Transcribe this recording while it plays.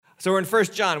So we're in 1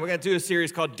 John. We're going to do a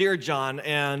series called Dear John,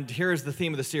 and here's the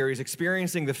theme of the series,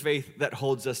 Experiencing the Faith That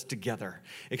Holds Us Together.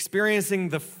 Experiencing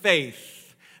the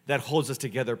faith that holds us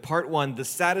together. Part 1, the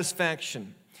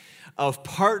satisfaction of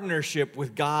partnership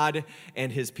with God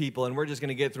and His people. And we're just going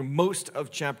to get through most of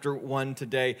chapter 1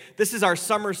 today. This is our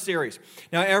summer series.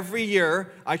 Now, every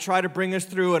year, I try to bring us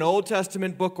through an Old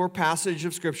Testament book or passage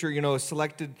of Scripture, a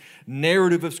selected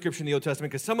narrative of Scripture in the Old Testament,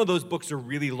 because some of those books are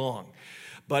really long.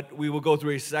 But we will go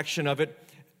through a section of it.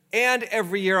 And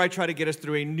every year I try to get us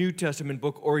through a New Testament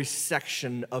book or a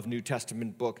section of New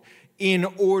Testament book in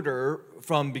order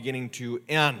from beginning to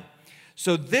end.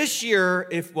 So this year,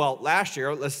 last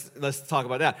year, let's talk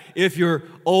about that. If you're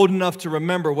old enough to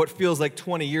remember what feels like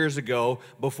 20 years ago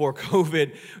before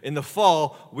COVID, in the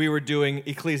fall, we were doing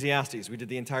Ecclesiastes. We did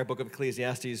the entire book of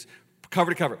Ecclesiastes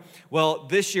cover to cover. Well,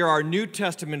 this year our New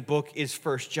Testament book is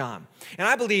 1 John. And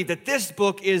I believe that this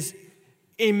book is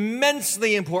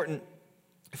immensely important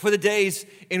for the days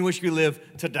in which we live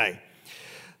today.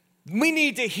 We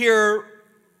need to hear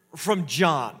from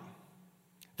John.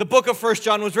 The book of 1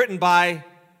 John was written by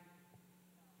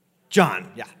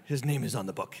John. Yeah, his name is on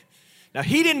the book. Now,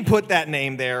 he didn't put that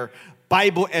name there.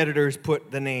 Bible editors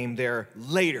put the name there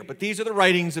later. But these are the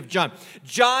writings of John.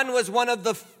 John was one of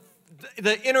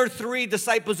the inner three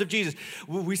disciples of Jesus.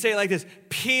 We say it like this: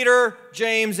 Peter,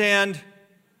 James, and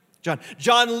John.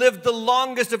 John lived the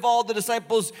longest of all the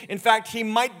disciples. In fact, he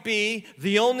might be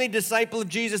the only disciple of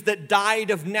Jesus that died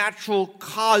of natural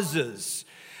causes.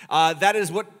 That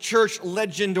is what church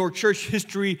legend or church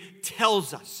history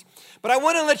tells us. But I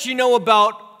want to let you know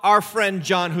about our friend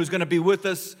John, who's going to be with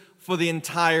us for the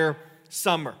entire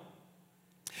summer.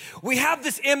 We have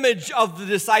this image of the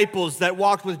disciples that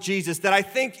walked with Jesus that I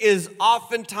think is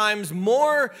oftentimes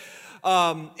more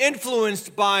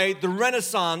influenced by the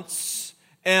Renaissance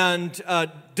and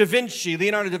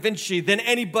Leonardo da Vinci,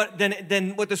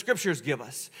 than what the Scriptures give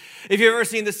us. If you've ever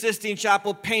seen the Sistine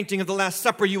Chapel painting of the Last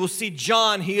Supper, you will see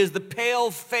John. He is the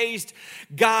pale-faced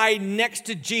guy next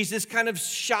to Jesus, kind of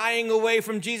shying away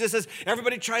from Jesus as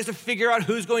everybody tries to figure out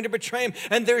who's going to betray him.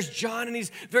 And there's John, and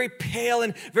he's very pale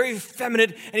and very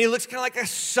effeminate, and he looks kind of like a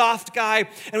soft guy.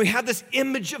 And we have this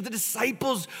image of the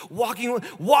disciples walking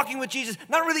with Jesus,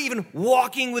 not really even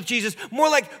walking with Jesus, more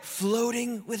like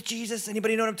floating with Jesus.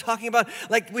 Anybody know what I'm talking about?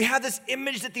 Like, we have this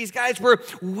image that these guys were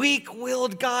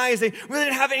weak-willed guys. They really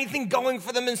didn't have anything going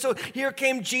for them. And so here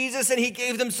came Jesus, and he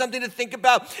gave them something to think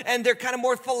about. And they're kind of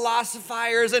more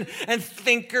philosophizers and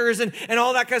thinkers and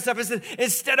all that kind of stuff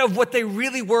instead of what they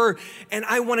really were. And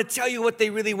I want to tell you what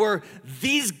they really were.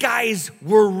 These guys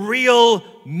were real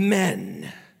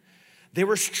men. They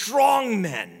were strong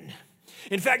men.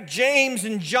 In fact, James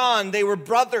and John, they were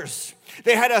brothers.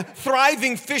 They had a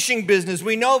thriving fishing business.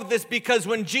 We know this because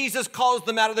when Jesus calls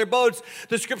them out of their boats,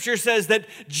 the Scripture says that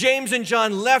James and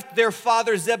John left their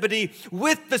father Zebedee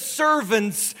with the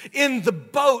servants in the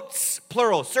boats,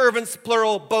 plural. Servants,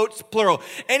 plural. Boats, plural.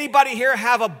 Anybody here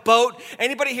have a boat?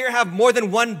 Anybody here have more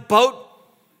than one boat?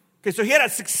 Okay, so he had a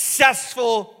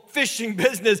successful fishing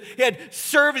business. He had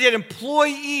servants, he had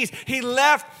employees. He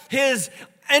left his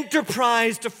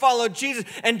enterprise to follow Jesus.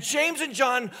 And James and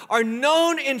John are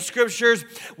known in Scriptures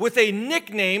with a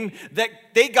nickname that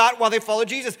they got while they followed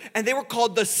Jesus. And they were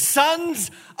called the Sons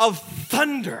of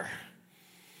Thunder.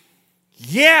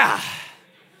 Yeah.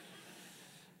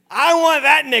 I want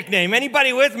that nickname.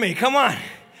 Anybody with me? Come on.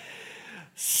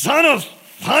 Son of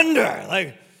Thunder.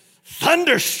 Like,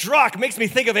 thunderstruck makes me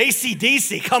think of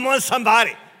AC/DC. Come on,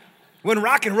 somebody. When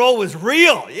rock and roll was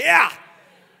real. Yeah.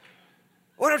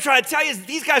 What I'm trying to tell you is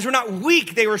these guys were not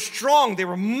weak. They were strong. They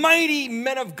were mighty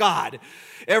men of God.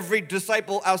 Every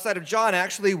disciple outside of John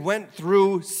actually went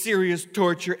through serious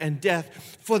torture and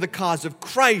death for the cause of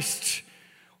Christ.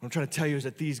 What I'm trying to tell you is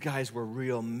that these guys were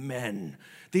real men.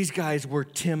 These guys were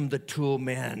Tim the Tool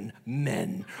Man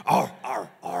men. Arr, arr,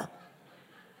 arr.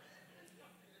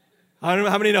 I don't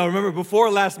know how many know. Remember, before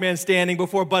Last Man Standing,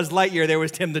 before Buzz Lightyear, there was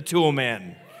Tim the Tool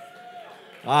Man.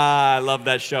 I love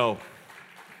that show.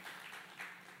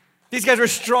 These guys were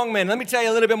strong men. Let me tell you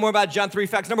a little bit more about John. 3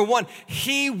 facts. Number 1,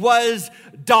 he was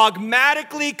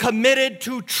dogmatically committed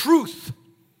to truth.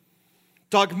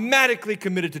 Dogmatically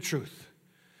committed to truth.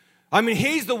 I mean,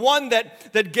 he's the one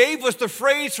that gave us the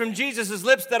phrase from Jesus'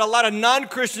 lips that a lot of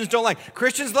non-Christians don't like.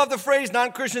 Christians love the phrase,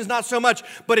 non-Christians not so much.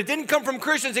 But it didn't come from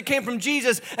Christians, it came from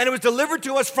Jesus, and it was delivered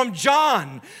to us from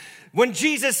John. When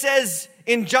Jesus says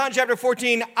in John chapter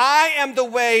 14, I am the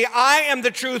way, I am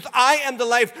the truth, I am the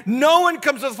life. No one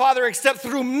comes to the Father except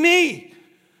through me.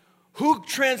 Who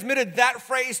transmitted that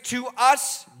phrase to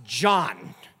us?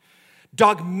 John.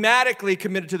 Dogmatically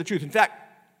committed to the truth. In fact,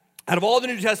 out of all the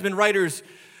New Testament writers,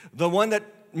 the one that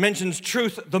mentions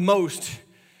truth the most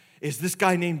is this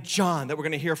guy named John that we're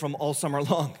going to hear from all summer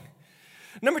long.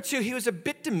 Number two, he was a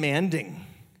bit demanding.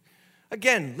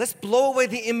 Again, let's blow away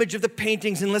the image of the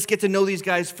paintings and let's get to know these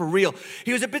guys for real.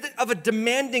 He was a bit of a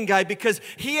demanding guy because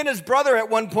he and his brother at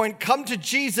one point come to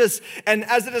Jesus, and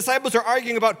as the disciples are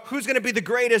arguing about who's going to be the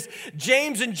greatest,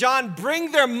 James and John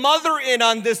bring their mother in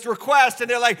on this request, and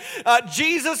they're like,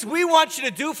 Jesus, we want you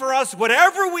to do for us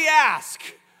whatever we ask.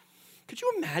 Could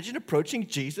you imagine approaching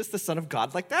Jesus, the Son of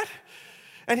God, like that?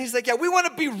 And he's like, yeah, we want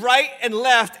to be right and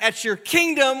left at your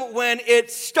kingdom when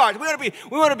it starts.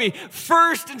 We want to be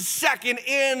first and second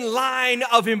in line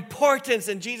of importance.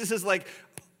 And Jesus is like,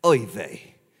 oy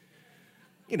vey.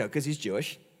 You know, because he's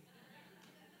Jewish.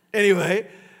 Anyway,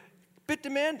 bit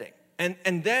demanding.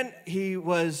 And then he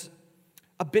was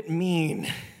a bit mean.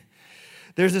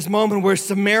 There's this moment where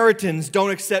Samaritans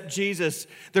don't accept Jesus.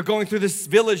 They're going through this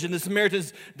village, and the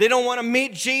Samaritans, they don't want to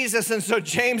meet Jesus. And so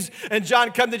James and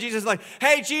John come to Jesus like,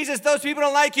 hey, Jesus, those people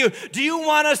don't like you. Do you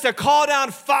want us to call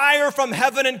down fire from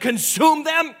heaven and consume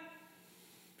them?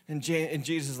 And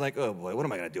Jesus is like, oh boy, what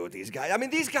am I going to do with these guys? I mean,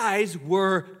 these guys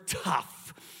were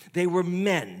tough. They were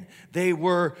men. They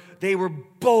were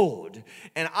bold.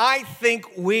 And I think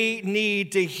we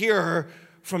need to hear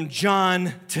from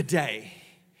John today.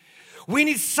 We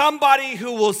need somebody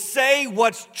who will say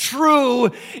what's true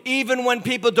even when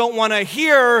people don't want to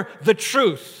hear the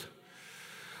truth.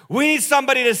 We need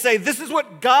somebody to say, this is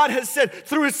what God has said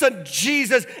through his son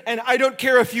Jesus, and I don't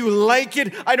care if you like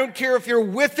it. I don't care if you're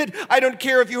with it. I don't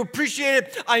care if you appreciate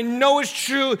it. I know it's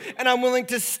true, and I'm willing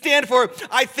to stand for it.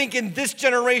 I think in this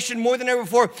generation, more than ever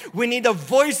before, we need a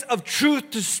voice of truth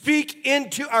to speak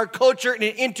into our culture and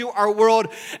into our world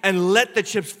and let the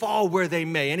chips fall where they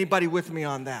may. Anybody with me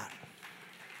on that?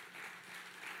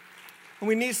 And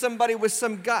we need somebody with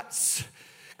some guts,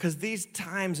 because these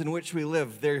times in which we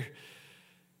live, they're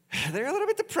a little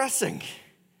bit depressing.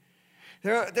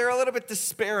 They're a little bit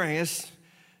despairing.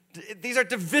 These are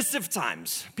divisive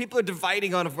times. People are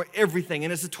dividing on everything,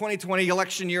 and it's a 2020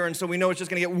 election year, and so we know it's just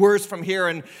going to get worse from here,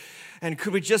 and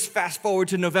could we just fast forward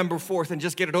to November 4th and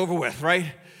just get it over with,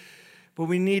 right? But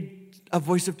we need a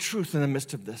voice of truth in the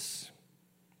midst of this.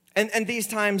 And these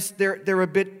times, they're a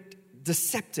bit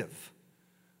deceptive.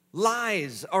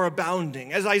 Lies are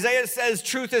abounding. As Isaiah says,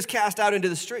 truth is cast out into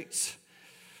the streets.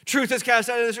 Truth is cast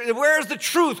out into the streets. Where's the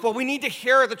truth? Well, we need to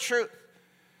hear the truth.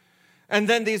 And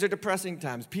then these are depressing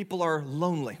times. People are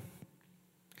lonely.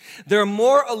 They're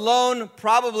more alone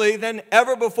probably than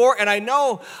ever before. And I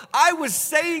know I was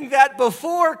saying that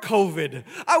before COVID.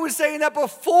 I was saying that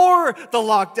before the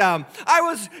lockdown. I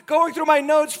was going through my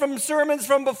notes from sermons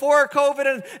from before COVID.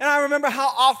 And I remember how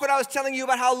often I was telling you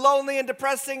about how lonely and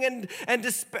depressing and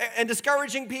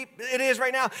discouraging it is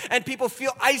right now. And people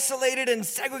feel isolated and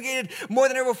segregated more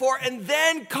than ever before. And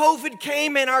then COVID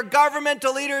came and our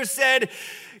governmental leaders said,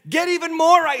 get even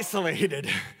more isolated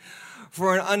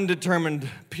for an undetermined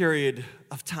period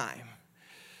of time.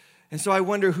 And so I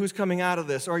wonder who's coming out of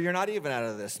this, or you're not even out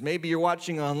of this. Maybe you're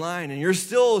watching online and you're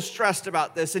still stressed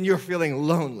about this and you're feeling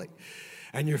lonely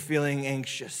and you're feeling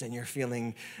anxious and you're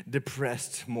feeling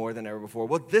depressed more than ever before.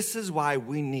 Well, this is why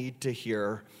we need to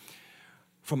hear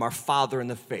from our father in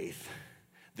the faith,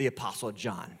 the Apostle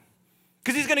John,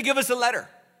 because he's going to give us a letter.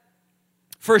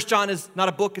 1 John is not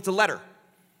a book, it's a letter.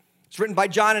 It's written by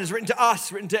John, and it's written to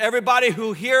us, written to everybody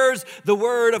who hears the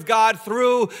word of God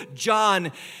through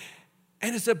John.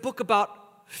 And it's a book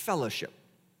about fellowship.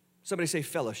 Somebody say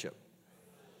fellowship.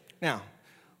 Now,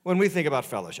 when we think about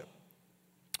fellowship,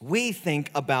 we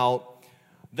think about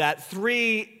that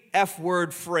 3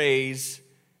 F-word phrase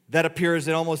that appears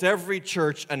in almost every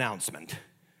church announcement.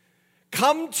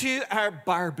 Come to our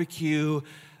barbecue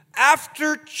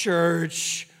after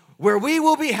church where we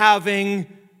will be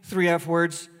having 3 F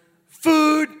words: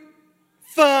 food,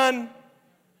 fun,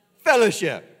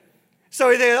 fellowship. So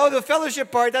we think, the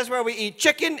fellowship part, that's where we eat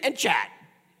chicken and chat.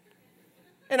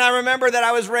 And I remember that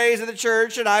I was raised in the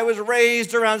church, and I was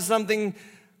raised around something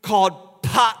called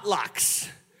potlucks.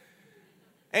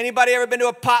 Anybody ever been to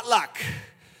a potluck?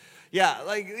 Yeah,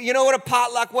 like, you know what a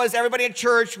potluck was? Everybody in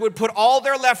church would put all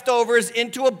their leftovers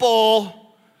into a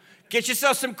bowl, get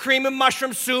yourself some cream and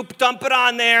mushroom soup, dump it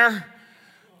on there,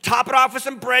 top it off with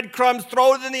some breadcrumbs,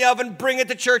 throw it in the oven, bring it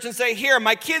to church and say, here,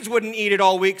 my kids wouldn't eat it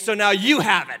all week, so now you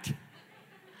have it.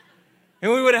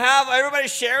 And we would have everybody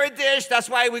share a dish. That's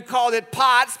why we called it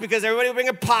pots, because everybody would bring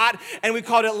a pot. And we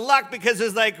called it luck because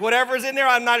it's like, whatever's in there,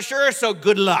 I'm not sure, so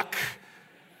good luck.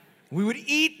 We would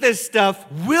eat this stuff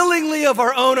willingly of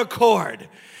our own accord.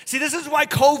 See, this is why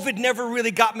COVID never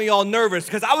really got me all nervous,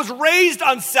 because I was raised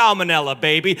on salmonella,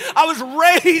 baby. I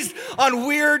was raised on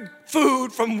weird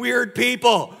food from weird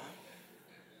people.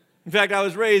 In fact, I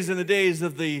was raised in the days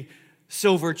of the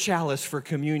silver chalice for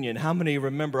communion. How many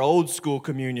remember old school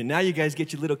communion? Now you guys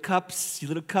get your little cups,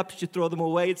 you throw them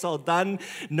away, it's all done.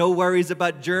 No worries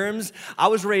about germs. I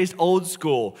was raised old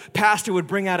school. Pastor would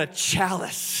bring out a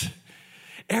chalice.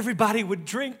 Everybody would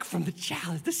drink from the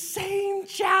chalice, the same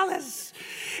chalice.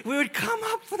 We would come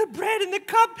up for the bread in the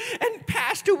cup, and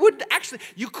Pastor would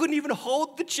you couldn't even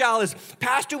hold the chalice.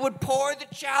 Pastor would pour the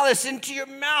chalice into your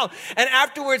mouth, and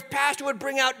afterwards, Pastor would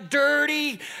bring out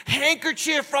dirty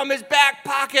handkerchief from his back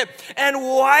pocket and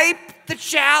wipe the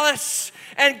chalice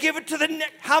and give it to the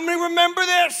next. How many remember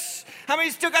this? How many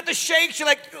still got the shakes? You're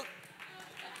like...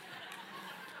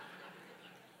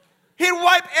 He'd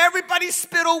wipe everybody's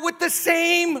spittle with the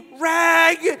same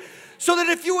rag so that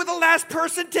if you were the last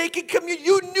person taking communion,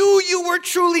 you knew you were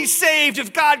truly saved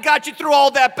if God got you through all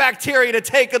that bacteria to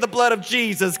take of the blood of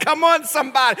Jesus. Come on,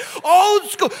 somebody. Old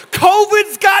school.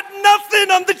 COVID's got nothing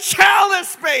on the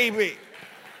chalice, baby.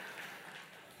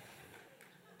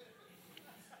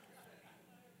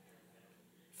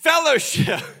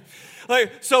 Fellowship.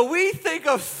 So we think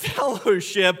of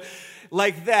fellowship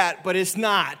like that, but it's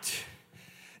not.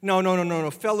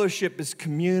 No. Fellowship is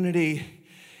community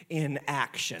in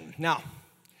action. Now,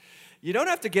 you don't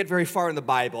have to get very far in the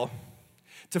Bible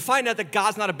to find out that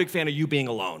God's not a big fan of you being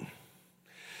alone.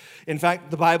 In fact,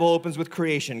 the Bible opens with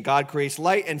creation. God creates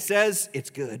light and says,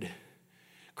 it's good.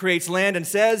 Creates land and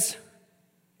says,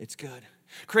 it's good.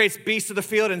 Creates beasts of the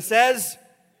field and says,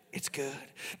 it's good.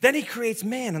 Then he creates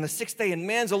man on the sixth day, and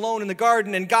man's alone in the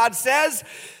garden, and God says,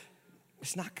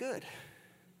 it's not good.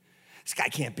 This guy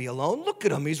can't be alone. Look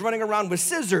at him. He's running around with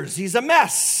scissors. He's a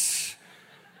mess.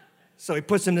 So he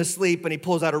puts him to sleep, and he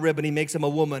pulls out a rib, and he makes him a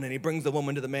woman, and he brings the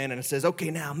woman to the man, and it says, okay,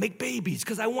 now make babies,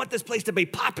 because I want this place to be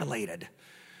populated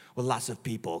with lots of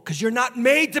people, because you're not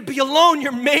made to be alone.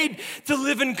 You're made to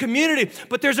live in community.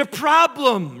 But there's a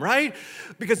problem, right?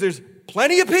 Because there's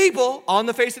plenty of people on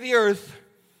the face of the earth,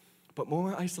 but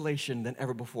more isolation than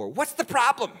ever before. What's the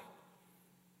problem?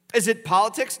 Is it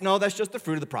politics? No, that's just the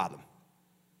fruit of the problem.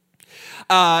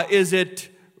 Is it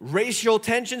racial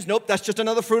tensions? Nope, that's just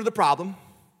another fruit of the problem.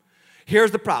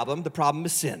 Here's the problem. The problem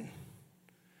is sin.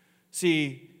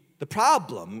 See, the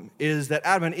problem is that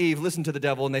Adam and Eve listened to the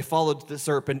devil, and they followed the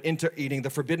serpent into eating the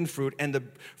forbidden fruit, and the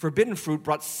forbidden fruit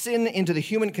brought sin into the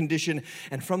human condition,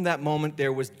 and from that moment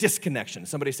there was disconnection.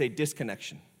 Somebody say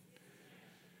disconnection.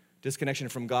 Disconnection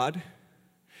from God,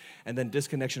 and then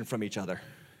disconnection from each other.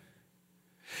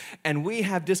 And we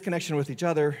have disconnection with each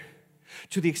other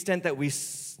to the extent that we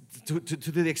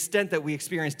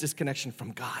experience disconnection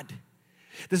from God.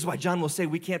 This is why John will say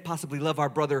we can't possibly love our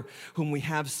brother whom we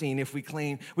have seen if we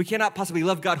claim. We cannot possibly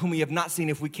love God whom we have not seen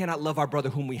if we cannot love our brother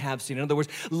whom we have seen. In other words,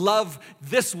 love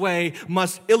this way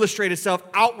must illustrate itself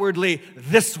outwardly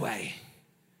this way.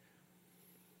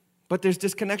 But there's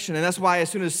disconnection, and that's why as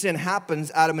soon as sin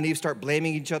happens, Adam and Eve start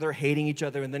blaming each other, hating each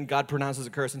other, and then God pronounces a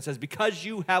curse and says, because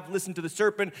you have listened to the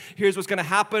serpent, here's what's going to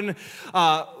happen.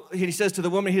 He says to the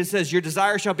woman, he says, your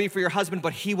desire shall be for your husband,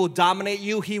 but he will dominate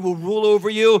you, he will rule over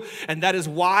you, and that is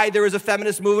why there is a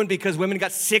feminist movement, because women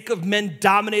got sick of men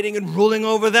dominating and ruling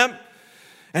over them.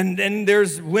 And then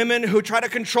there's women who try to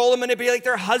control them and be like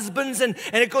their husbands, and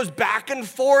it goes back and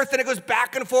forth,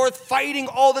 fighting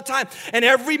all the time. And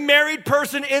every married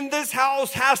person in this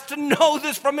house has to know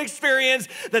this from experience,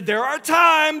 that there are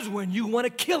times when you want to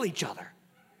kill each other.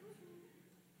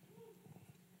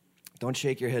 Don't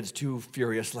shake your heads too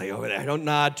furiously over there. Don't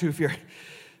nod too furiously.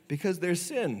 Because there's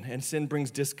sin, and sin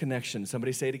brings disconnection.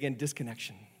 Somebody say it again,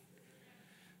 disconnection.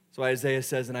 So Isaiah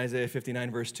says in Isaiah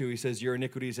 59, verse 2, he says, your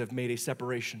iniquities have made a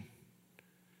separation.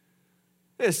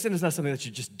 Sin is not something that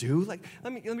you just do.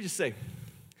 Let me just say,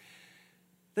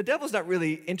 the devil's not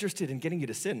really interested in getting you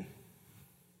to sin.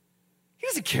 He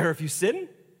doesn't care if you sin.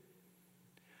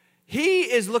 He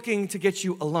is looking to get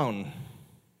you alone.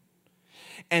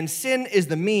 And sin is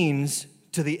the means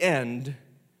to the end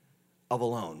of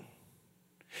alone.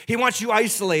 He wants you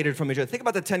isolated from each other. Think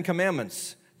about the 10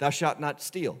 Commandments. Thou shalt not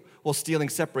steal. Well, stealing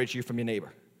separates you from your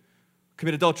neighbor.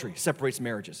 Commit adultery separates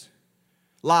marriages.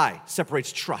 Lie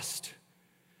separates trust.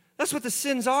 That's what the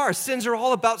sins are. Sins are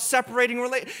all about separating.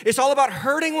 It's all about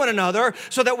hurting one another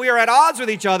so that we are at odds with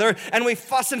each other and we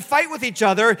fuss and fight with each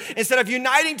other instead of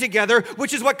uniting together,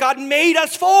 which is what God made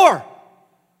us for.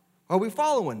 Are we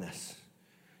following this?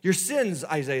 Your sins,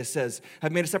 Isaiah says,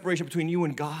 have made a separation between you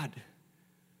and God.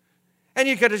 And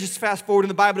you got to just fast forward in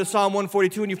the Bible to Psalm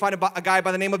 142, and you find a guy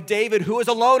by the name of David who is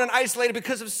alone and isolated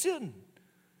because of sin.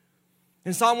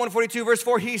 In Psalm 142, verse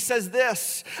 4, he says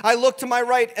this, I look to my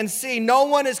right and see no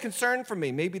one is concerned for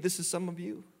me. Maybe this is some of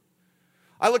you.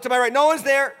 I look to my right, no one's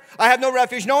there. I have no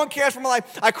refuge. No one cares for my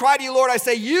life. I cry to you, Lord. I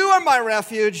say, you are my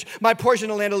refuge, my portion in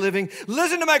the land of living.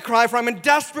 Listen to my cry, for I'm in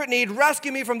desperate need.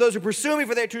 Rescue me from those who pursue me,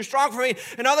 for they're too strong for me.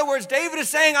 In other words, David is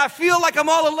saying, I feel like I'm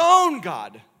all alone,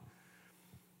 God.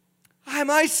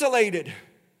 I'm isolated.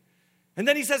 And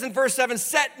then he says in verse 7,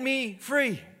 set me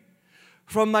free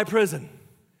from my prison.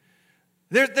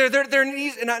 Their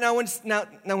knees. Now,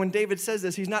 when David says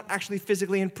this, he's not actually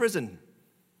physically in prison.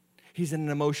 He's in an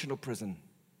emotional prison.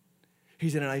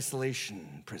 He's in an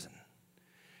isolation prison.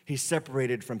 He's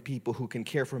separated from people who can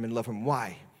care for him and love him.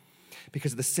 Why?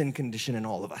 Because of the sin condition in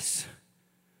all of us.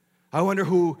 I wonder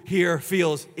who here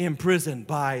feels imprisoned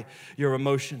by your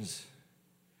emotions.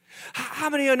 How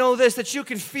many of you know this, that you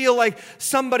can feel like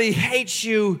somebody hates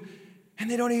you and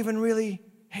they don't even really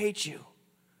hate you?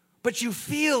 But you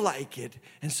feel like it,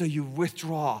 and so you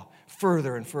withdraw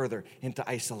further and further into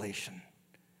isolation.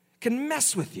 It can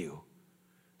mess with you.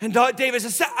 And David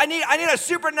says, I need a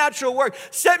supernatural work.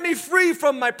 Set me free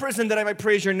from my prison that I might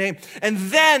praise your name. And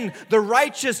then the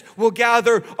righteous will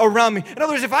gather around me. In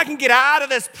other words, if I can get out of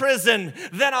this prison,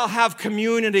 then I'll have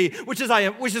community, which is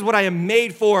what I am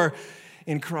made for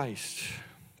in Christ.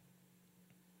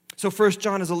 So 1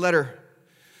 John is a letter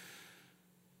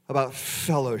about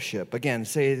fellowship. Again,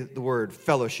 say the word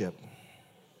fellowship.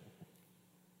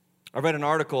 I read an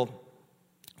article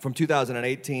from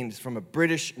 2018 from a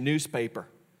British newspaper.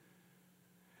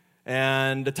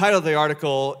 And the title of the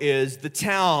article is The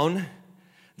Town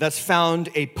That's Found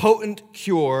a Potent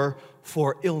Cure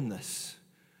for Illness.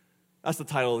 That's the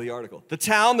title of the article. The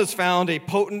Town That's Found a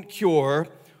Potent Cure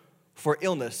for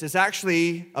Illness. It's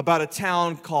actually about a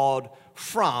town called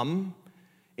Frome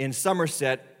in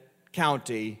Somerset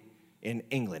County in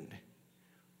England.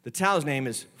 The town's name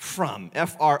is Frome,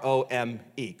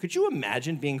 F-R-O-M-E. Could you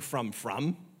imagine being from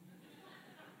Frome?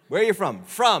 Where are you from?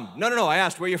 From. No, I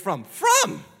asked where you're from.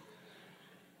 From.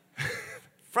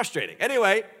 Frustrating.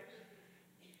 Anyway,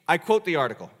 I quote the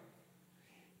article.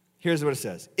 Here's what it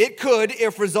says. It could,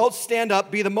 if results stand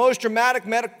up, be the most dramatic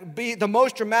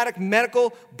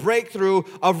medical breakthrough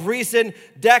of recent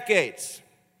decades.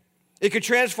 It could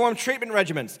transform treatment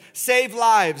regimens, save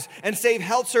lives, and save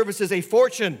health services a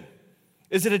fortune.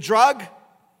 Is it a drug?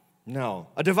 No.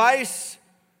 A device?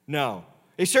 No.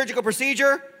 A surgical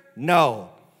procedure? No.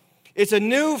 It's a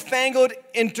newfangled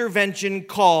intervention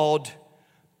called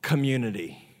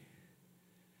community.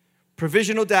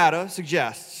 Provisional data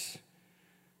suggests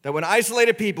that when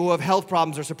isolated people who have health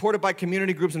problems are supported by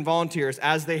community groups and volunteers,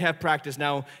 as they have practiced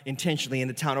now intentionally in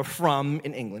the town of Frome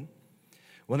in England,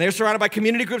 when they're surrounded by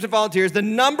community groups and volunteers, the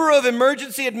number of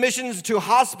emergency admissions to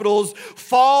hospitals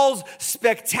falls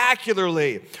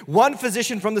spectacularly. One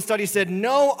physician from the study said,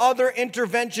 no other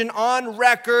intervention on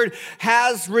record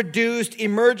has reduced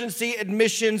emergency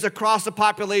admissions across the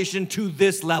population to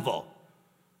this level.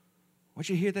 I want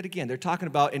you to hear that again. They're talking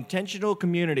about intentional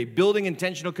community, building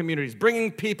intentional communities, bringing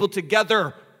people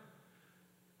together.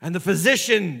 And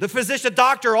the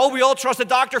doctor, we all trust a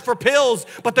doctor for pills,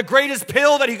 but the greatest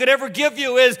pill that he could ever give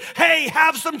you is, hey,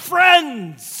 have some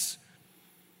friends.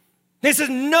 He says,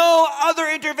 no other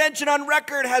intervention on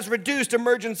record has reduced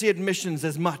emergency admissions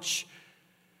as much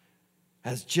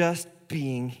as just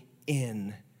being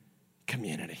in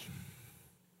community.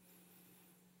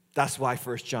 That's why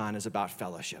 1 John is about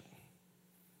fellowship.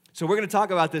 So we're going to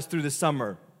talk about this through the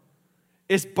summer.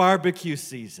 It's barbecue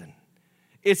season.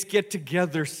 It's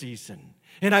get-together season.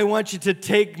 And I want you to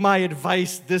take my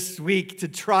advice this week to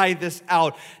try this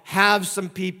out. Have some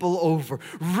people over.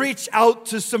 Reach out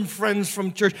to some friends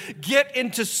from church. Get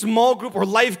into small group or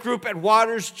life group at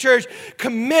Waters Church.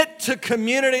 Commit to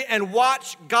community and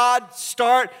watch God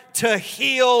start to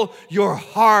heal your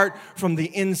heart from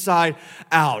the inside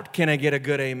out. Can I get a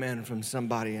good amen from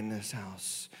somebody in this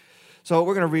house? So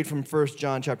we're going to read from 1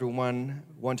 John chapter 1,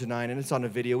 1-9, and it's on a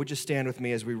video. Would you stand with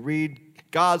me as we read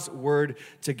God's word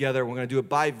together? We're going to do it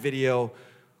by video.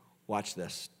 Watch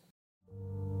this.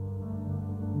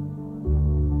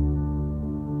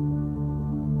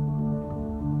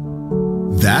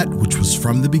 That which was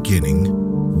from the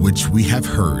beginning, which we have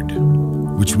heard,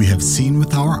 which we have seen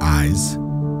with our eyes,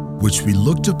 which we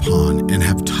looked upon and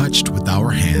have touched with our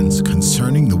hands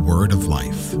concerning the word of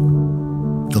life.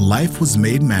 The life was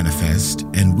made manifest,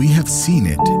 and we have seen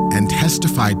it, and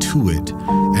testified to it,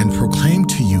 and proclaimed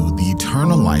to you the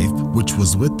eternal life which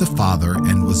was with the Father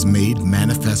and was made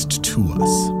manifest to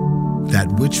us. That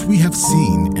which we have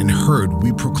seen and heard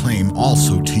we proclaim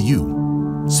also to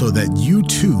you, so that you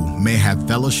too may have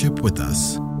fellowship with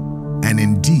us. And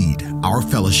indeed, our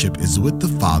fellowship is with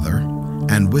the Father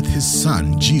and with his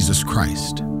Son, Jesus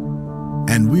Christ.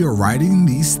 And we are writing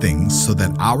these things so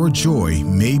that our joy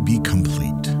may be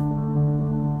complete.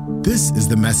 This is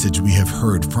the message we have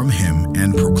heard from him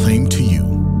and proclaim to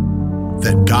you,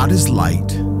 that God is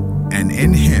light, and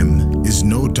in him is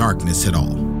no darkness at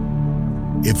all.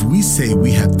 If we say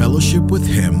we have fellowship with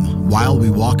him while we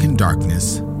walk in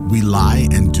darkness, we lie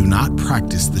and do not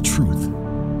practice the truth.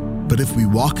 But if we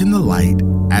walk in the light,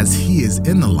 as he is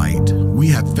in the light, we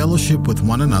have fellowship with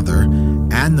one another,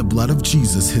 and the blood of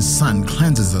Jesus, his Son,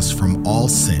 cleanses us from all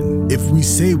sin. If we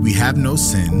say we have no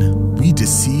sin, we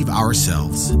deceive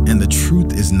ourselves, and the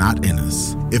truth is not in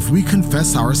us. If we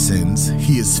confess our sins,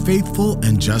 he is faithful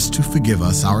and just to forgive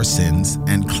us our sins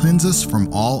and cleanse us from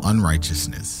all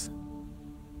unrighteousness.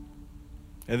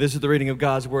 And this is the reading of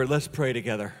God's word. Let's pray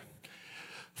together.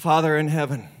 Father in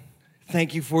heaven,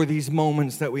 thank you for these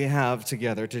moments that we have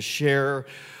together to share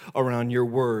around your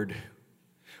word,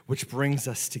 which brings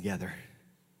us together.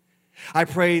 I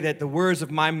pray that the words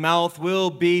of my mouth will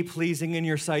be pleasing in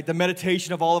your sight, the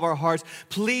meditation of all of our hearts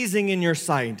pleasing in your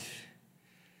sight.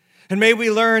 And may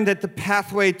we learn that the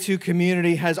pathway to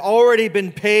community has already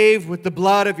been paved with the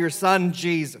blood of your Son,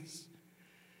 Jesus.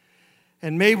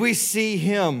 And may we see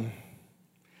him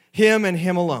and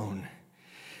him alone.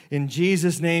 In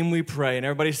Jesus' name we pray. And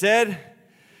everybody said,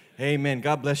 amen.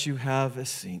 God bless you. Have a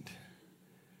seat.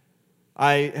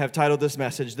 I have titled this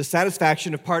message, The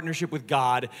Satisfaction of Partnership with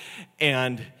God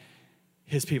and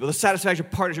his people. The satisfaction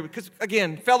of partnership. Because,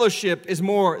 again, fellowship is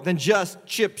more than just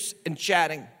chips and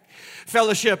chatting.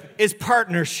 Fellowship is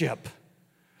partnership.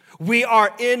 We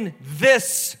are in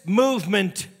this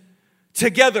movement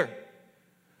together.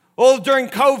 Oh, during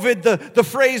COVID, the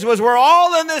phrase was, we're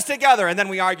all in this together. And then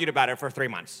we argued about it for 3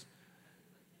 months.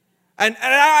 And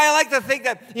I like to think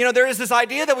that, there is this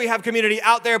idea that we have community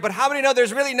out there, but how many know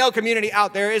there's really no community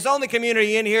out there? It's only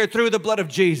community in here through the blood of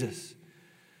Jesus.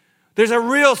 There's a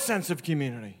real sense of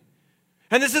community.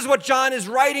 And this is what John is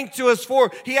writing to us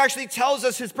for. He actually tells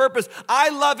us his purpose. I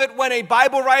love it when a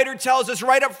Bible writer tells us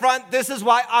right up front, this is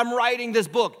why I'm writing this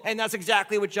book. And that's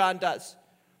exactly what John does.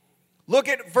 Look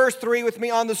at verse 3 with me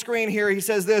on the screen here. He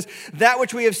says this, that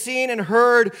which we have seen and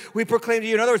heard, we proclaim to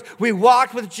you. In other words, we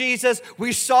walked with Jesus,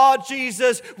 we saw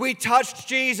Jesus, we touched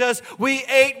Jesus, we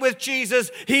ate with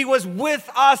Jesus, he was with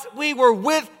us, we were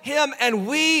with him, and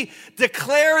we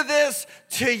declare this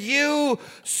to you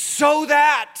so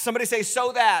that, somebody say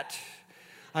so that.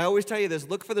 I always tell you this,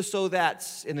 look for the so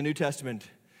that's in the New Testament.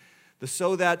 The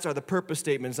so that's are the purpose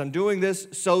statements. I'm doing this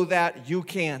so that you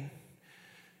can.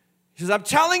 He says, I'm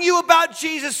telling you about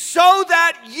Jesus so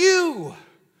that you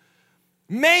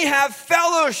may have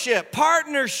fellowship,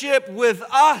 partnership with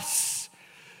us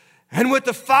and with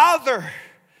the Father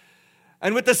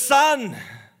and with the Son,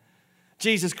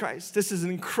 Jesus Christ. This is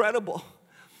incredible.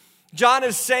 John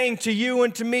is saying to you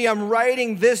and to me, I'm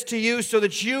writing this to you so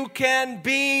that you can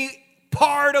be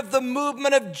part of the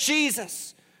movement of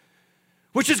Jesus,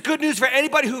 which is good news for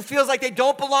anybody who feels like they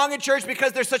don't belong in church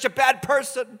because they're such a bad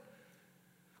person.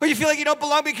 Or you feel like you don't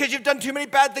belong because you've done too many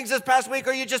bad things this past week,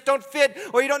 or you just don't fit,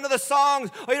 or you don't know the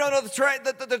songs, or you don't know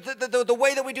the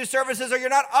way that we do services, or you're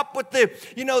not up with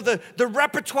the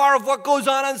repertoire of what goes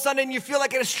on Sunday, and you feel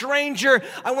like a stranger.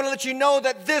 I want to let you know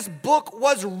that this book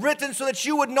was written so that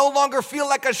you would no longer feel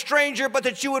like a stranger, but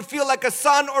that you would feel like a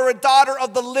son or a daughter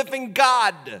of the living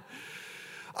God.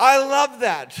 I love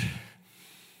that.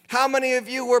 How many of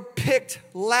you were picked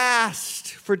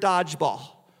last for dodgeball?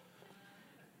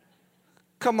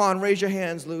 Come on, raise your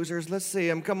hands, losers. Let's see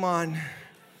them. Come on.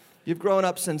 You've grown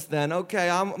up since then. Okay,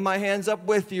 my hand's up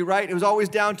with you, right? It was always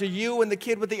down to you and the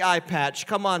kid with the eye patch.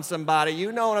 Come on, somebody.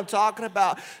 You know what I'm talking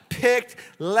about. Picked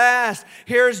last.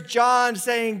 Here's John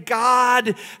saying,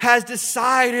 God has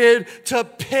decided to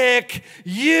pick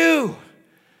you.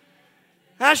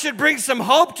 That should bring some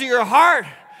hope to your heart.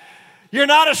 You're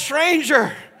not a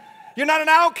stranger. You're not an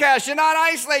outcast. You're not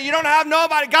isolated. You don't have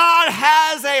nobody. God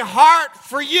has a heart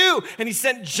for you. And he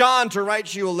sent John to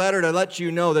write you a letter to let you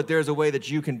know that there's a way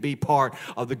that you can be part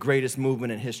of the greatest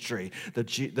movement in history,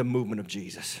 the movement of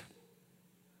Jesus.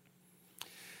 I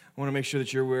want to make sure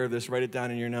that you're aware of this. Write it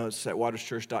down in your notes at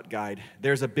waterschurch.guide.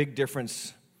 There's a big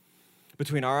difference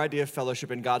between our idea of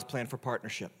fellowship and God's plan for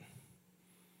partnership.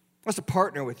 He wants to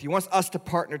partner with you. He wants us to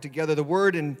partner together. The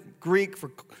word in Greek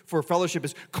for fellowship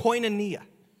is koinonia.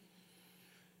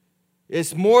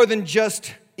 It's more than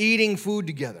just eating food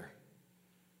together.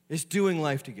 It's doing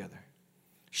life together.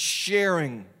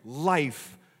 Sharing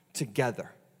life together.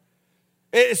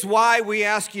 It's why we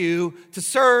ask you to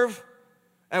serve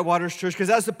at Waters Church, because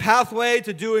that's the pathway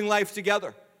to doing life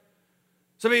together.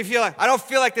 Some of you feel like, I don't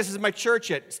feel like this is my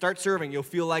church yet. Start serving. You'll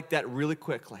feel like that really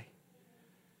quickly.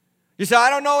 You say,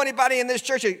 I don't know anybody in this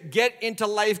church. Get into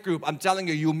life group. I'm telling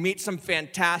you, you'll meet some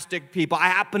fantastic people. I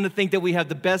happen to think that we have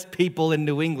the best people in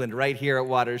New England right here at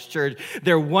Waters Church.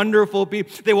 They're wonderful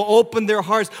people. They will open their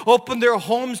hearts, open their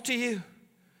homes to you.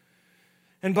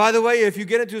 And by the way, if you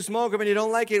get into a small group and you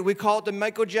don't like it, we call it the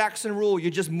Michael Jackson rule.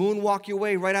 You just moonwalk your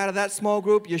way right out of that small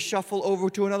group, you shuffle over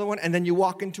to another one, and then you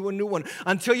walk into a new one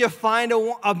until you find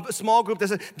a small group that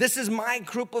says, this is my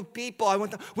group of people.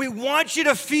 We want you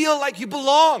to feel like you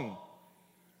belong.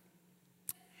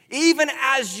 Even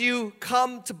as you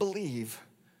come to believe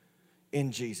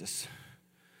in Jesus.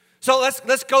 So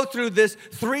let's go through this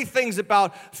 3 things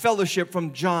about fellowship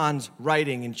from John's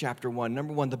writing in chapter 1.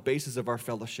 Number 1, the basis of our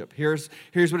fellowship. Here's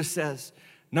what it says.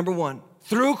 Number 1,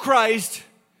 through Christ,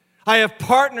 I have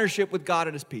partnership with God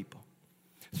and his people.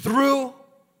 Through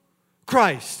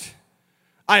Christ,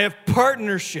 I have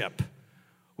partnership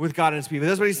with God and his people.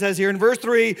 That's what he says here in verse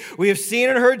 3. We have seen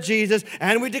and heard Jesus,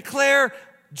 and we declare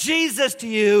Jesus to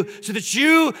you so that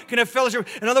you can have fellowship.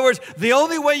 In other words, the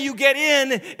only way you get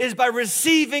in is by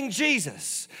receiving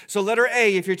Jesus. So letter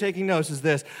A, if you're taking notes, is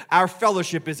this. Our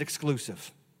fellowship is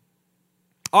exclusive.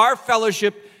 Our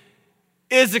fellowship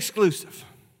is exclusive.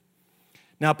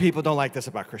 Now, people don't like this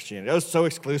about Christianity. It was so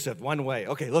exclusive, one way.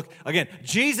 Okay, look, again,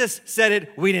 Jesus said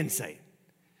it, we didn't say it.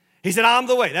 He said, I'm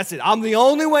the way. That's it. I'm the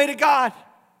only way to God.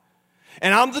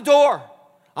 And I'm the door.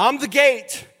 I'm the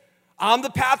gate. I'm the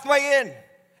pathway in.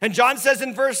 And John says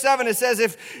in verse 7, it says,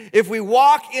 if we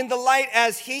walk in the light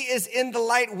as he is in the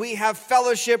light, we have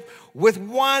fellowship with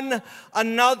one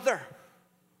another.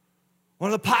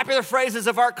 One of the popular phrases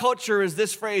of our culture is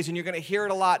this phrase, and you're going to hear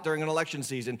it a lot during an election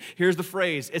season. Here's the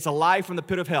phrase. It's a lie from the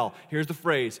pit of hell. Here's the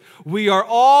phrase. We are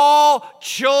all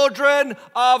children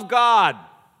of God.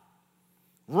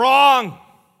 Wrong.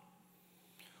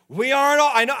 We aren't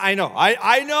all. I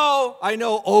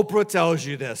know. Oprah tells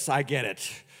you this. I get it.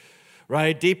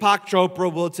 Right? Deepak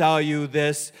Chopra will tell you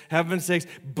this. Heaven's sakes,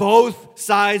 both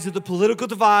sides of the political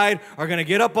divide are going to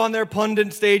get up on their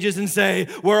pundit stages and say,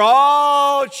 we're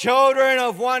all children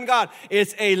of one God.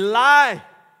 It's a lie.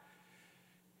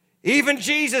 Even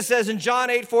Jesus says in John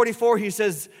 8:44, he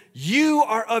says, you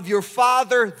are of your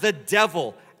father, the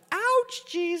devil. Ouch,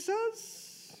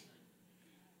 Jesus.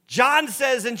 John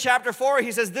says in chapter 4,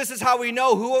 he says, this is how we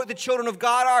know who the children of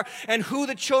God are and who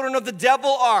the children of the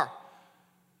devil are.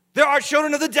 There are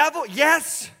children of the devil,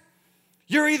 yes.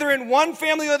 You're either in one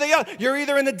family or the other. You're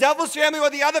either in the devil's family or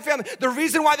the other family. The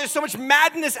reason why there's so much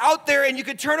madness out there and you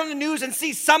can turn on the news and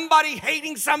see somebody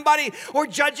hating somebody or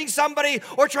judging somebody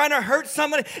or trying to hurt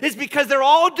somebody is because they're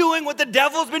all doing what the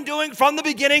devil's been doing from the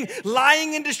beginning,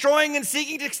 lying and destroying and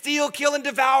seeking to steal, kill, and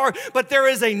devour. But there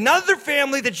is another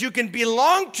family that you can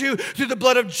belong to through the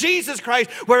blood of Jesus Christ,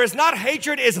 where it's not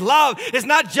hatred, it's love. It's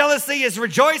not jealousy, it's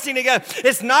rejoicing together.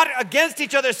 It's not against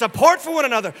each other, support for one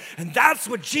another. And that's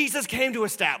what Jesus came to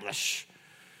establish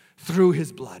through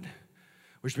his blood.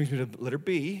 Which brings me to letter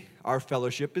B. Our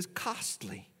fellowship is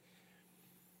costly.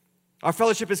 Our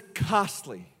fellowship is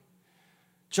costly.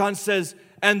 John says,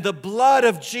 and the blood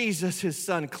of Jesus, his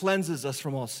son, cleanses us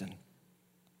from all sin.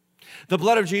 The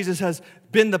blood of Jesus has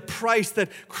been the price that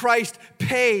Christ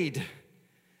paid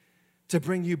to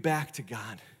bring you back to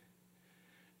God.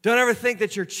 Don't ever think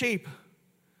that you're cheap.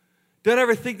 Don't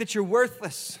ever think that you're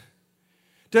worthless.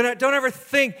 Don't ever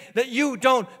think that you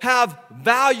don't have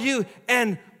value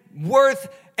and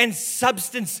worth and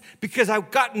substance, because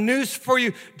I've got news for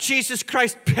you. Jesus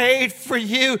Christ paid for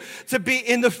you to be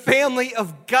in the family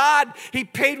of God. He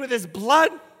paid with his blood.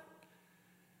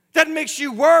 That makes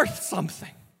you worth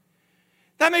something.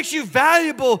 That makes you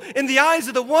valuable in the eyes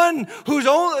of the one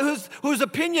whose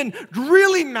opinion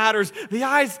really matters, the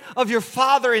eyes of your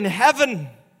Father in heaven.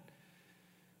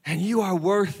 And you are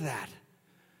worth that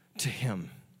to him.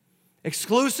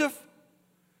 Exclusive,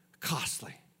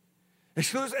 costly.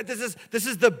 Exclusive. This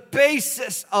is the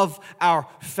basis of our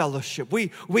fellowship. We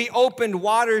opened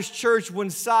Waters Church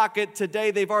Woonsocket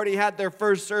today. They've already had their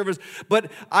first service,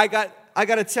 but I got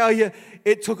to tell you,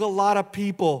 it took a lot of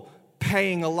people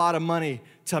paying a lot of money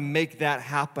to make that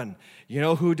happen. You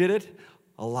know who did it?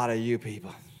 A lot of you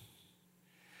people.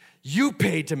 You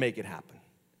paid to make it happen.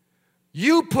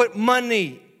 You put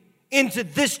money into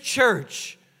this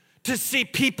church to see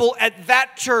people at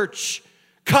that church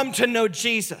come to know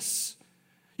Jesus.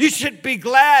 You should be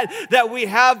glad that we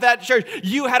have that church.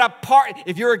 You had a part,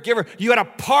 if you're a giver, you had a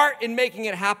part in making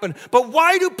it happen. But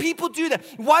why do people do that?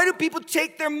 Why do people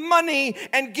take their money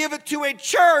and give it to a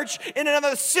church in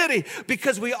another city?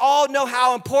 Because we all know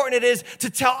how important it is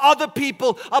to tell other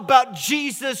people about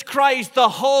Jesus Christ, the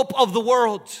hope of the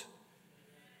world.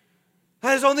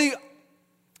 There's only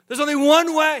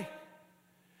one way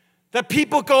That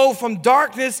people go from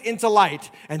darkness into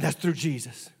light, and that's through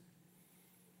Jesus.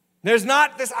 There's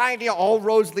not this idea, all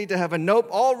roads lead to heaven. Nope,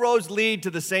 all roads lead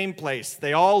to the same place.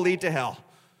 They all lead to hell.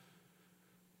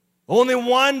 Only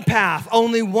one path,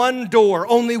 only one door,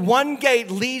 only one gate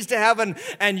leads to heaven.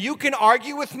 And you can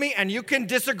argue with me, and you can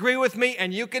disagree with me,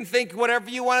 and you can think whatever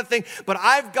you want to think. But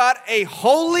I've got a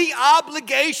holy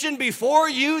obligation before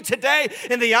you today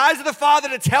in the eyes of the Father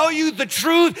to tell you the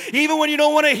truth, even when you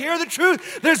don't want to hear the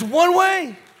truth. There's one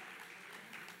way.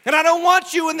 And I don't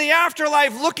want you in the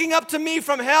afterlife looking up to me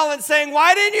from hell and saying,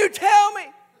 why didn't you tell me?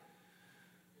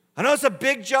 I know it's a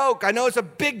big joke. I know it's a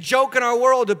big joke in our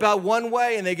world about one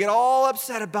way, and they get all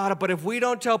upset about it. But if we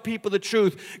don't tell people the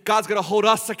truth, God's going to hold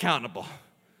us accountable.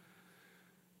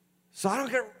 So I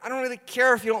don't really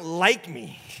care if you don't like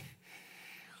me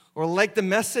or like the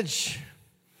message.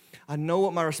 I know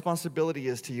what my responsibility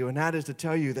is to you, and that is to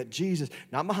tell you that Jesus,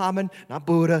 not Muhammad, not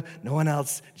Buddha, no one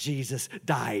else, Jesus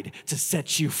died to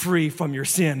set you free from your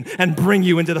sin and bring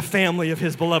you into the family of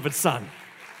his beloved Son.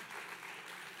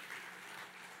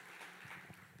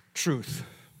 Truth.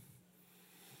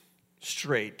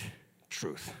 Straight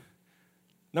truth.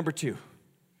 Number 2.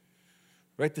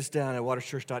 Write this down at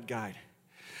waterchurch.guide.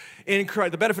 In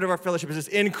Christ, the benefit of our fellowship is this: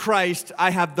 in Christ, I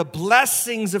have the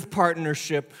blessings of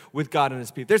partnership with God and his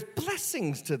people. There's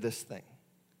blessings to this thing.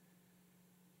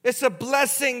 It's a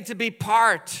blessing to be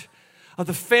part of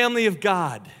the family of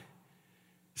God.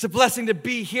 It's a blessing to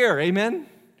be here, amen?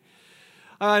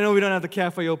 I know we don't have the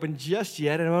cafe open just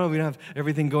yet. I know we don't have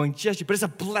everything going just yet. But it's a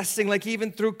blessing. Like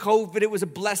even through COVID, it was a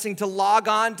blessing to log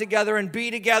on together and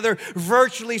be together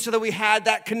virtually so that we had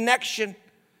that connection.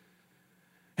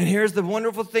 And here's the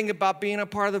wonderful thing about being a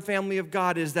part of the family of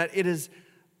God is that it is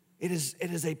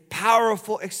a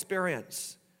powerful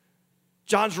experience.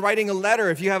 John's writing a letter.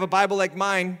 If you have a Bible like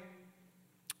mine,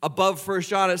 above 1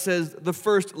 John, it says the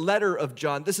first letter of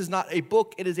John. This is not a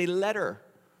book. It is a letter.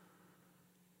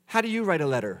 How do you write a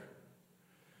letter?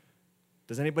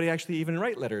 Does anybody actually even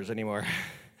write letters anymore?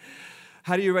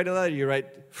 How do you write a letter? You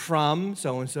write from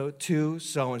so-and-so to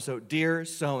so-and-so. Dear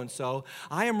so-and-so,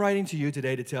 I am writing to you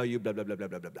today to tell you blah, blah, blah, blah,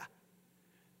 blah, blah, blah.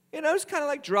 You know, it's kind of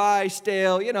like dry,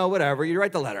 stale, whatever. You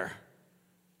write the letter.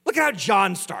 Look at how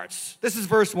John starts. This is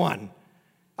verse 1.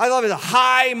 I love it. The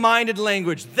high-minded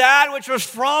language. That which was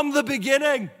from the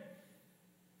beginning,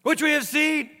 which we have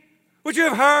seen, which we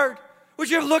have heard, which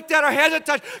you have looked at, our hands have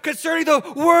touched, concerning the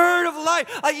word of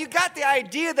life. You got the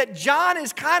idea that John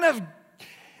is kind of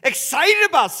excited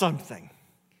about something.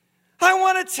 I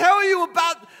want to tell you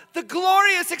about the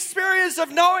glorious experience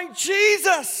of knowing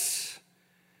Jesus.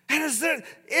 And it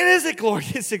is a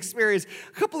glorious experience.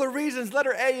 A couple of reasons.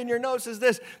 Letter A in your notes is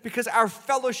this: because our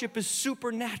fellowship is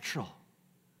supernatural.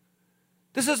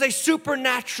 This is a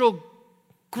supernatural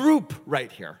group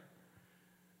right here.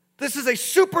 This is a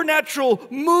supernatural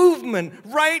movement,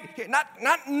 right?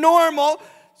 Not normal,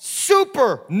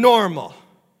 super normal.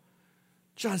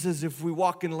 John says if we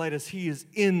walk in the light as he is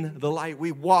in the light,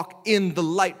 we walk in the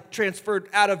light, transferred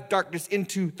out of darkness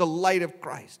into the light of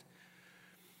Christ.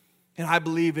 And I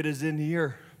believe it is in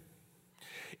here,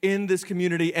 in this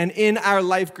community, and in our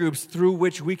life groups through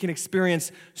which we can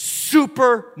experience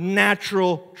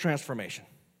supernatural transformation.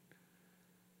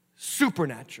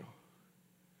 Supernatural.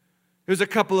 It was a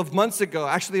couple of months ago,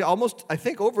 actually almost, I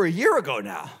think, over a year ago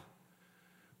now.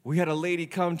 We had a lady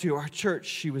come to our church.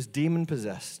 She was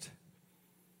demon-possessed.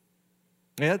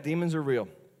 Yeah, demons are real.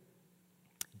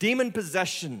 Demon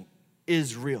possession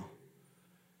is real.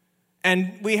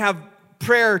 And we have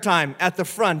prayer time at the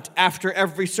front after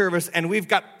every service, and we've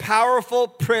got powerful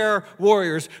prayer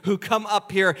warriors who come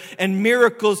up here, and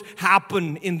miracles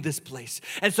happen in this place.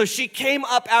 And so she came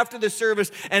up after the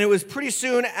service, and it was pretty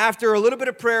soon after a little bit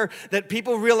of prayer that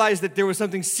people realized that there was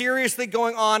something seriously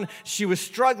going on. She was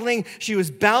struggling. She was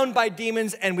bound by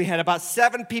demons, and we had about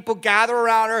 7 people gather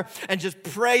around her and just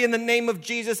pray in the name of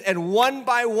Jesus, and one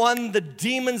by one, the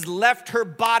demons left her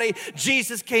body.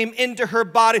 Jesus came into her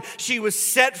body. She was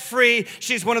set free.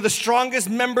 She's one of the strongest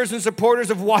members and supporters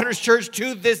of Waters Church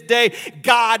to this day.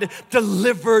 God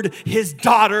delivered his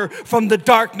daughter from the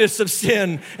darkness of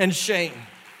sin and shame.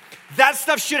 That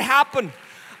stuff should happen.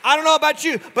 I don't know about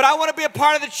you, but I want to be a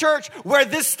part of the church where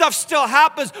this stuff still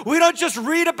happens. We don't just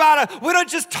read about it. We don't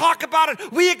just talk about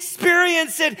it. We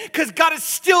experience it because God is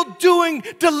still doing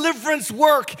deliverance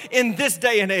work in this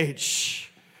day and age.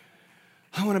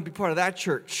 I want to be part of that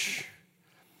church.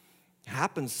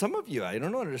 Happens. Some of you, I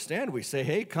don't understand. We say,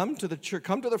 hey, come to the church,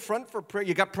 come to the front for prayer.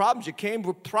 You got problems. You came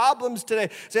with problems today.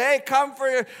 Say, hey, come for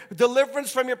your deliverance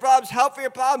from your problems, help for your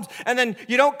problems. And then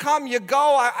you don't come, you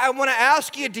go. I want to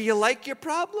ask you, do you like your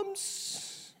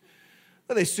problems?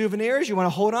 Are they souvenirs? You want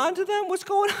to hold on to them? What's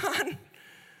going on?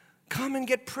 Come and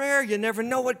get prayer. You never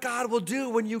know what God will do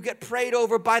when you get prayed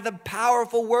over by the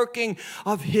powerful working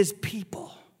of his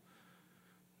people.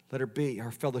 Let her be.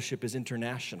 Our fellowship is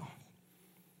international.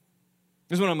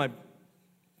 This is one of my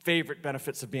favorite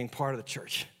benefits of being part of the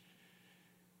church.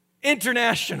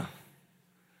 International.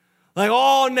 Like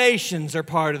all nations are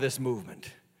part of this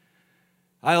movement.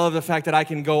 I love the fact that I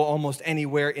can go almost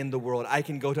anywhere in the world. I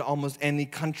can go to almost any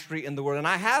country in the world. And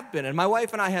I have been, and my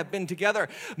wife and I have been together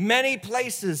many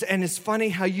places. And it's funny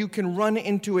how you can run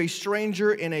into a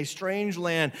stranger in a strange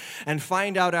land and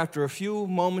find out after a few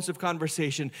moments of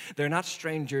conversation, they're not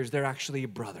strangers, they're actually a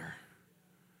brother.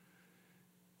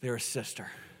 They're a sister.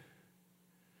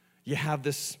 You have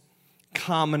this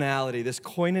commonality, this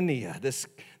koinonia,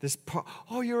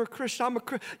 oh, you're a Christian, I'm a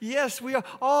Christian. Yes, we are.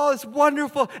 Oh, it's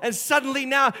wonderful. And suddenly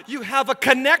now you have a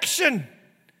connection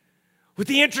with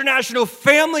the international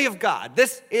family of God.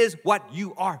 This is what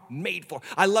you are made for.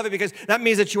 I love it because that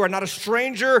means that you are not a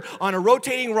stranger on a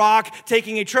rotating rock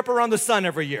taking a trip around the sun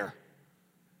every year.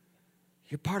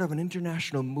 You're part of an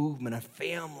international movement, a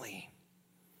family.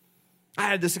 I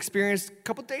had this experience a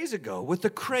couple days ago with the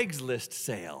Craigslist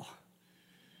sale.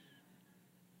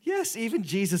 Yes, even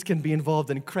Jesus can be involved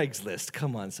in Craigslist.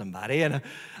 Come on, somebody. And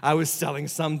I was selling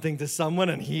something to someone,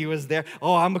 and he was there.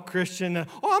 Oh, I'm a Christian. Oh,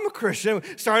 I'm a Christian.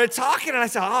 Started talking, and I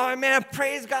said, oh, man,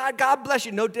 praise God. God bless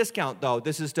you. No discount, though.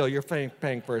 This is still, you're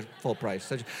paying for full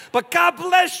price. But God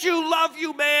bless you. Love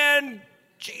you, man.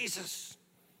 Jesus.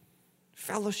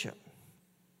 Fellowship.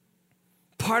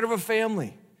 Part of a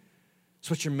family. It's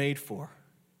what you're made for.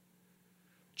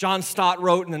 John Stott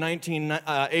wrote in the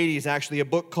 1980s, actually, a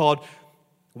book called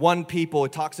One People.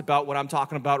 It talks about what I'm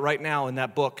talking about right now in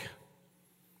that book.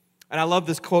 And I love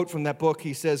this quote from that book.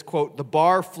 He says, quote, "The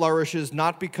bar flourishes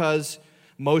not because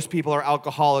most people are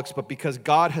alcoholics, but because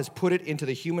God has put it into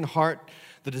the human heart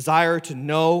the desire to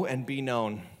know and be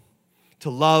known, to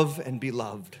love and be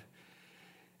loved.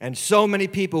 And so many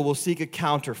people will seek a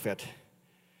counterfeit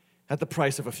at the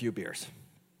price of a few beers."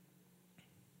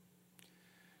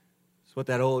 It's what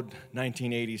that old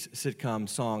 1980s sitcom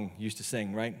song used to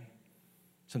sing, right?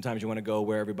 Sometimes you want to go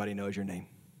where everybody knows your name.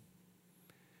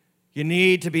 You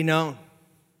need to be known.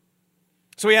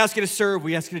 So we ask you to serve.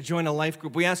 We ask you to join a life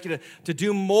group. We ask you to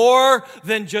do more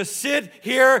than just sit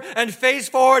here and face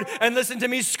forward and listen to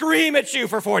me scream at you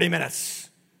for 40 minutes.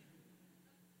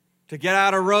 To get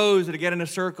out of rows, to get into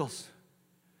circles.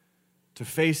 To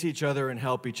face each other and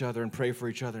help each other and pray for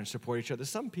each other and support each other.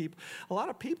 Some people, a lot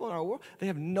of people in our world, they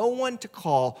have no one to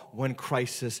call when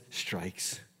crisis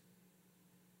strikes.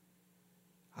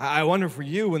 I wonder for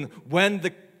you, when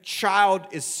the child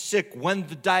is sick, when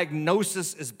the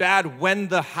diagnosis is bad, when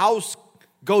the house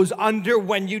goes under,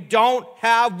 when you don't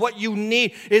have what you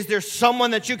need, is there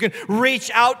someone that you can reach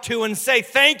out to and say,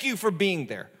 thank you for being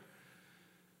there?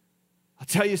 I'll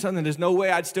tell you something, there's no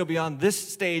way I'd still be on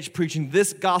this stage preaching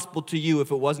this gospel to you if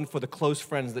it wasn't for the close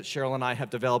friends that Cheryl and I have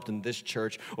developed in this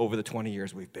church over the 20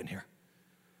 years we've been here.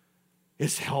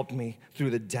 It's helped me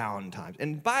through the down times.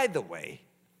 And by the way,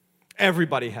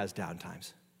 everybody has down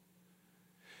times.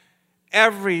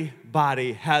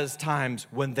 Everybody has times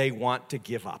when they want to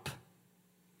give up.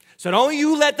 So don't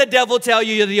you let the devil tell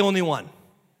you you're the only one.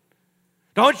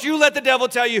 Don't you let the devil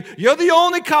tell you you're the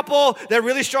only couple that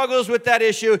really struggles with that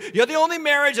issue. You're the only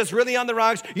marriage that's really on the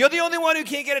rocks. You're the only one who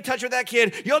can't get in touch with that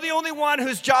kid. You're the only one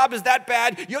whose job is that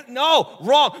bad. No,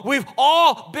 wrong. We've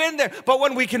all been there. But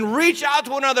when we can reach out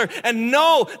to one another and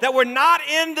know that we're not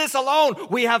in this alone,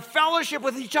 we have fellowship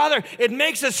with each other, it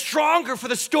makes us stronger for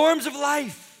the storms of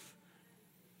life.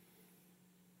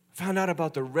 I found out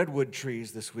about the redwood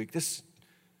trees this week. This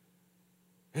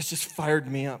just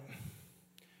fired me up.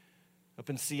 Up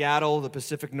in Seattle, the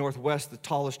Pacific Northwest, the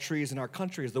tallest trees in our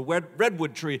country is the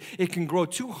redwood tree. It can grow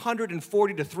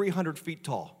 240 to 300 feet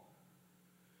tall.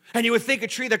 And you would think a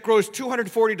tree that grows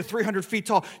 240 to 300 feet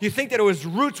tall, you think that its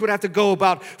roots would have to go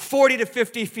about 40 to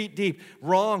 50 feet deep.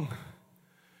 Wrong.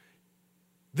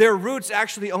 Their roots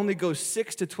actually only go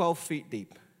 6 to 12 feet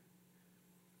deep.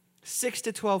 6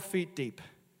 to 12 feet deep.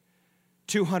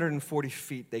 240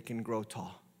 feet they can grow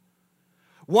tall.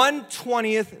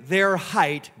 1/20th their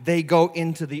height, they go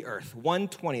into the earth.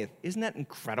 1/20th. Isn't that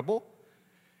incredible?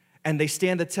 And they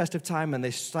stand the test of time and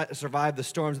they survive the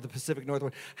storms of the Pacific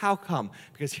Northwest. How come?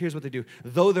 Because here's what they do.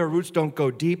 Though their roots don't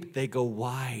go deep, they go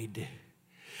wide.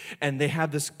 And they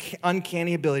have this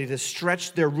uncanny ability to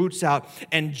stretch their roots out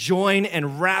and join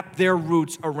and wrap their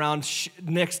roots around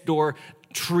next door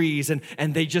trees,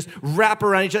 and they just wrap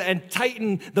around each other and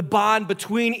tighten the bond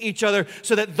between each other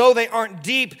so that though they aren't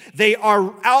deep, they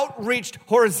are outreached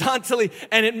horizontally,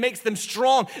 and it makes them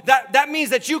strong. That means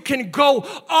that you can go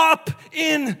up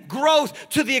in growth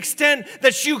to the extent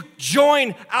that you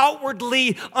join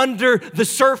outwardly under the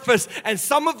surface. And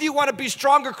some of you want to be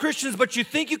stronger Christians, but you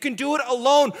think you can do it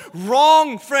alone.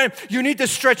 Wrong, friend. You need to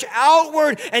stretch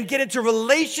outward and get into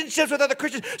relationships with other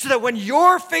Christians so that when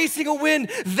you're facing a wind,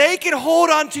 they can hold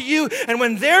on to you. And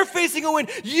when they're facing a wind,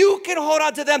 you can hold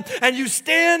on to them. And you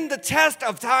stand the test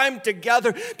of time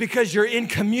together because you're in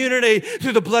community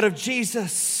through the blood of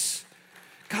Jesus,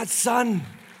 God's Son.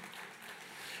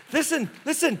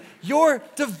 Listen, your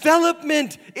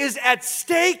development is at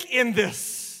stake in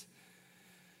this.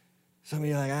 Some of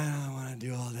you are like, I don't want to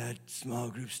do all that small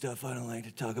group stuff. I don't like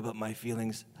to talk about my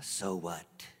feelings. So what?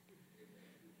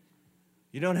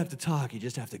 You don't have to talk, you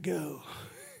just have to go.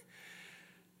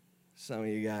 Some of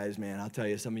you guys, man, I'll tell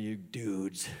you, some of you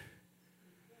dudes,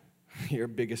 your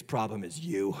biggest problem is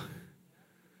you.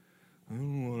 I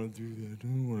don't want to do that. I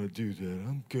don't want to do that.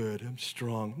 I'm good. I'm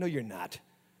strong. No, you're not.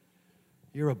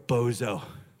 You're a bozo.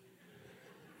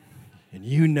 And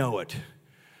you know it.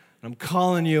 I'm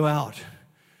calling you out.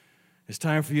 It's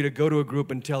time for you to go to a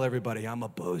group and tell everybody, I'm a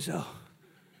bozo.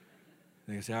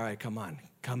 And they say, all right, come on.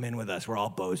 Come in with us. We're all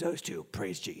bozos too.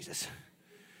 Praise Jesus.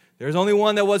 There's only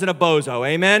one that wasn't a bozo.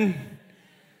 Amen?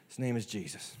 His name is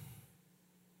Jesus.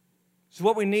 So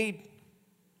what we need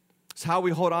is how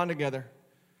we hold on together.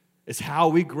 It's how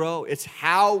we grow. It's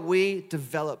how we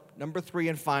develop. Number 3,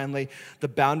 and finally, the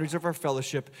boundaries of our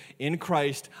fellowship in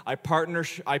Christ. I partner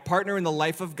in the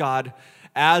life of God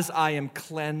as I am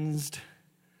cleansed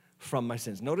from my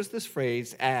sins. Notice this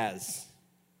phrase, as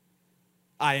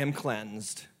I am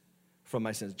cleansed from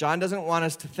my sins. John doesn't want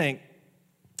us to think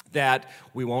that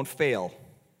we won't fail.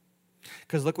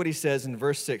 Because look what he says in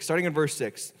verse 6, starting in verse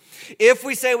 6. If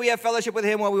we say we have fellowship with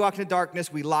him while we walk in the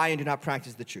darkness, we lie and do not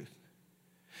practice the truth.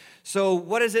 So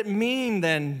what does it mean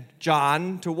then,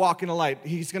 John, to walk in the light?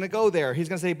 He's going to go there. He's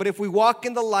going to say, but if we walk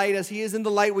in the light as he is in the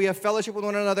light, we have fellowship with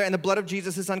one another, and the blood of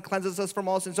Jesus, his son, cleanses us from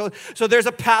all sin. So there's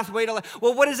a pathway to life.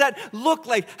 Well, what does that look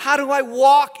like? How do I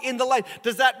walk in the light?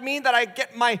 Does that mean that I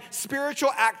get my spiritual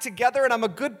act together and I'm a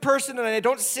good person and I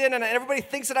don't sin and everybody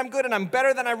thinks that I'm good and I'm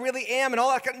better than I really am and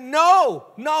all that?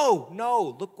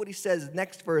 No. Look what he says.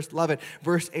 Next verse, love it.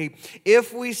 Verse 8.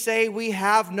 If we say we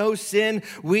have no sin,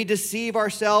 we deceive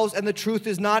ourselves, and the truth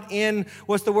is not in,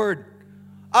 what's the word?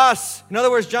 Us. In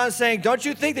other words, John's saying, don't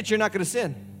you think that you're not going to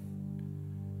sin?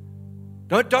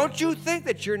 Don't you think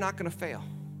that you're not going to fail?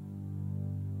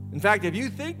 In fact, if you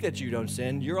think that you don't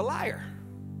sin, you're a liar.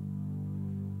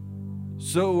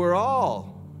 So we're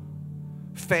all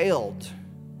failed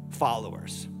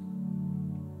followers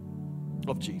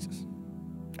of Jesus.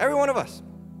 Every one of us.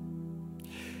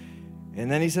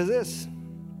 And then he says this,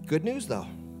 good news though.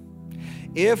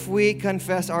 If we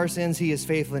confess our sins, he is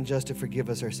faithful and just to forgive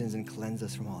us our sins and cleanse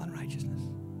us from all unrighteousness.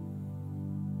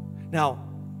 Now,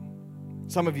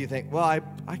 some of you think, well,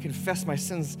 I confessed my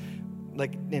sins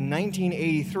like in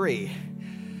 1983,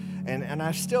 and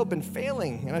I've still been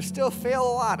failing, and I still fail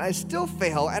a lot. I still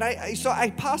fail, and I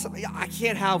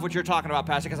can't have what you're talking about,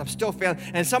 Pastor, because I'm still failing.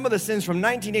 And some of the sins from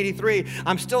 1983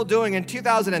 I'm still doing in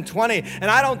 2020, and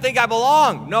I don't think I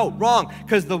belong. No, wrong,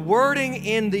 because the wording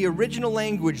in the original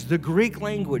language, the Greek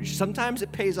language, sometimes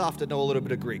it pays off to know a little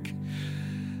bit of Greek.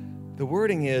 The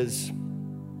wording is,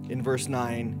 in verse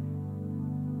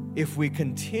 9, if we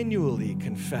continually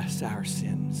confess our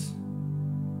sins.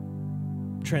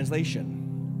 Translation.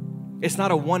 It's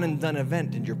not a one-and-done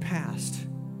event in your past.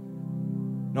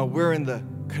 No, we're in the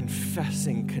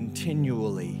confessing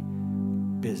continually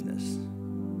business.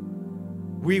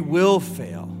 We will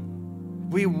fail.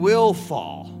 We will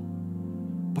fall.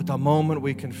 But the moment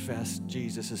we confess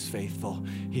Jesus is faithful,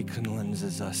 he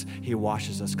cleanses us, he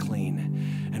washes us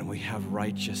clean, and we have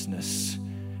righteousness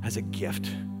as a gift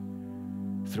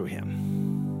through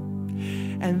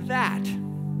him. And that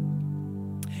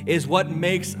is what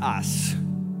makes us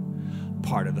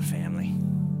part of the family.